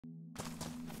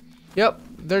Yep,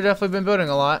 they've definitely been building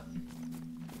a lot.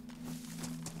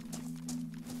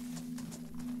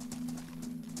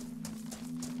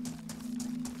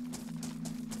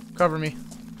 Cover me.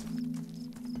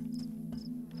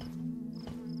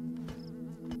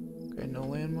 Okay, no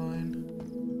landmine.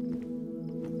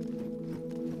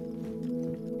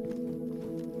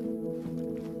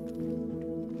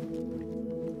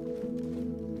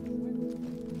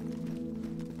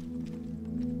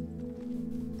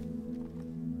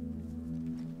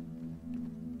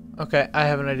 Okay, I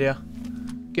have an idea.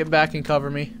 Get back and cover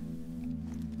me.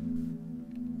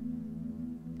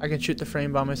 I can shoot the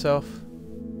frame by myself.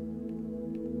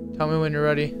 Tell me when you're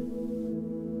ready.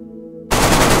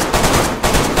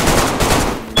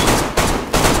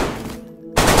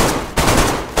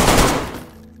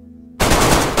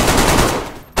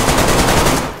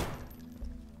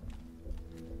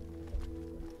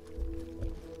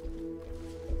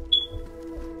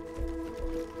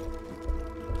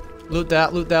 Loot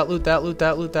that, loot that, loot that, loot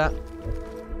that, loot that.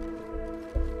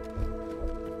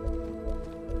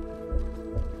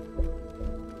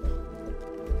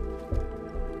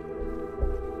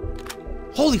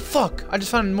 Holy fuck! I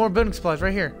just found more building supplies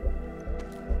right here.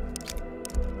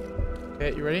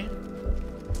 Okay, you ready?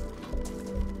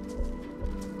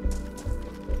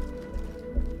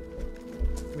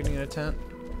 Meeting in a tent.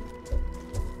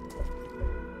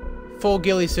 Full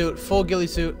ghillie suit, full ghillie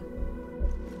suit.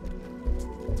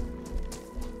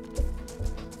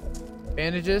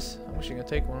 Bandages? I'm actually gonna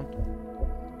take one.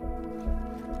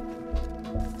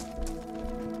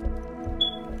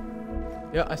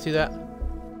 Yeah, I see that.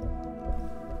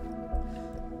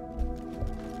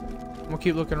 I'm gonna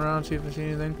keep looking around, see if I see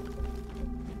anything.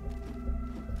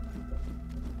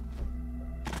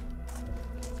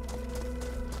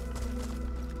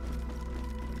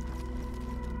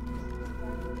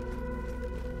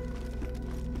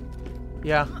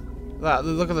 Yeah,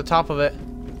 look at the top of it.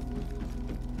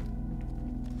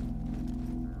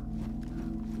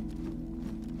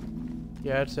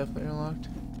 Yeah, it's definitely unlocked.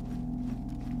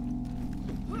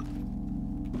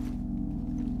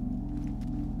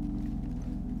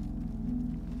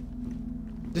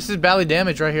 This is badly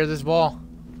damaged right here, this wall.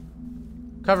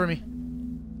 Cover me.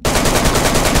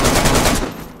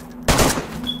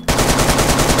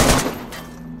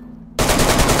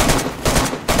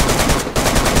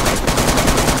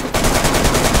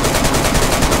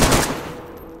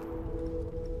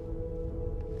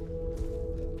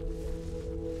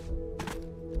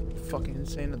 Fucking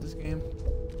insane at this game.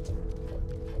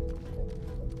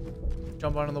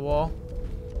 Jump onto the wall.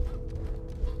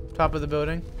 Top of the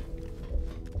building.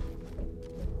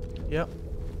 Yep.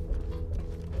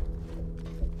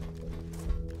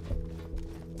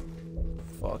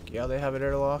 Fuck yeah, they have it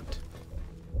airlocked.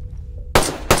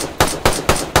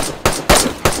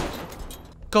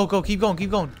 Go, go, keep going,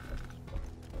 keep going.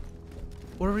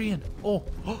 What are we in? Oh,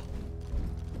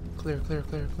 clear, clear,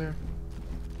 clear, clear.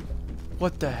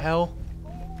 What the hell?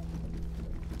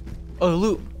 Oh,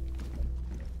 loot.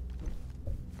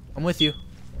 I'm with you.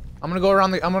 I'm gonna go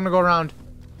around I'm gonna go around.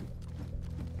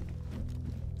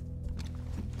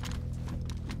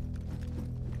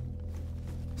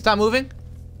 Stop moving.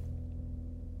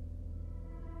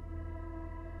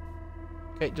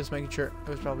 Okay, just making sure. It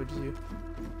was probably just you.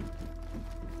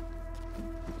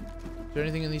 Is there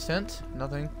anything in these tents?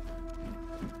 Nothing.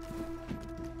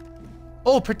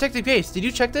 Oh, protected base. Did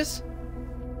you check this?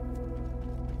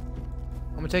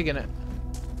 I'm taking it.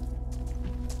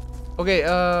 Okay,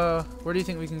 where do you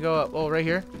think we can go up? Oh, right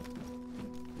here.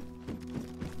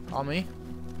 On me.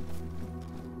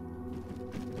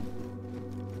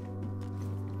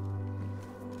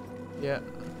 Yeah.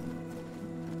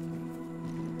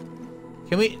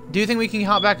 Can we, do you think we can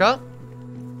hop back up?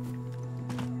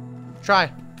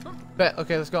 Try. Bet.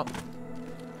 Okay, let's go.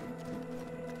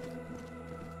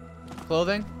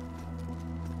 Clothing.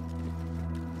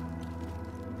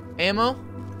 Ammo.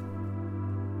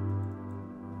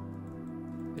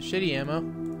 The shitty ammo.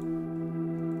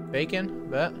 Bacon.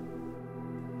 Bet.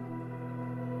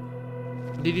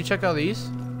 Did you check out these?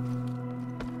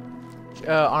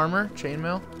 Armor.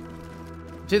 Chainmail.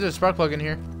 See, there's a spark plug in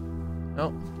here.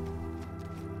 Nope.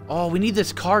 Oh, we need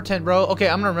this car tent, bro. Okay,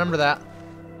 I'm gonna remember that.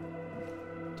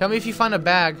 Tell me if you find a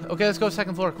bag. Okay, let's go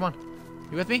second floor. Come on.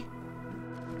 You with me?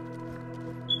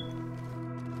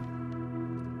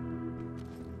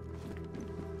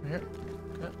 Right here.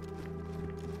 Okay.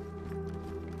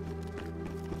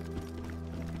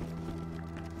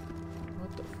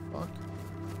 What the fuck?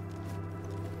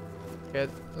 Okay,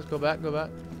 let's go back. Go back.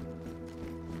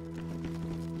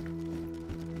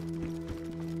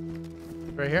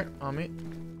 Right here, on me.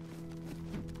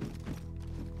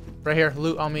 Right here,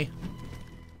 loot on me.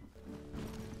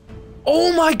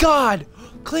 Oh my god!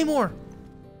 Claymore!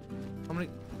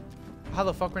 How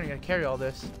the fuck are we gonna carry all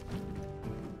this?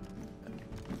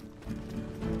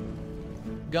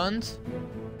 Guns?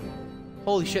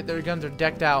 Holy shit, their guns are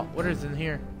decked out. What is in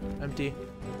here? Empty.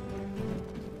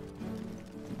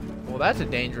 Well, that's a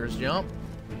dangerous jump.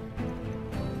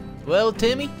 Well,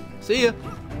 Timmy, see ya.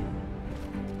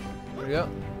 There we go.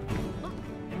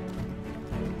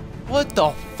 What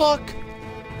the fuck?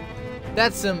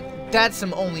 That's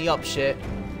some only up shit.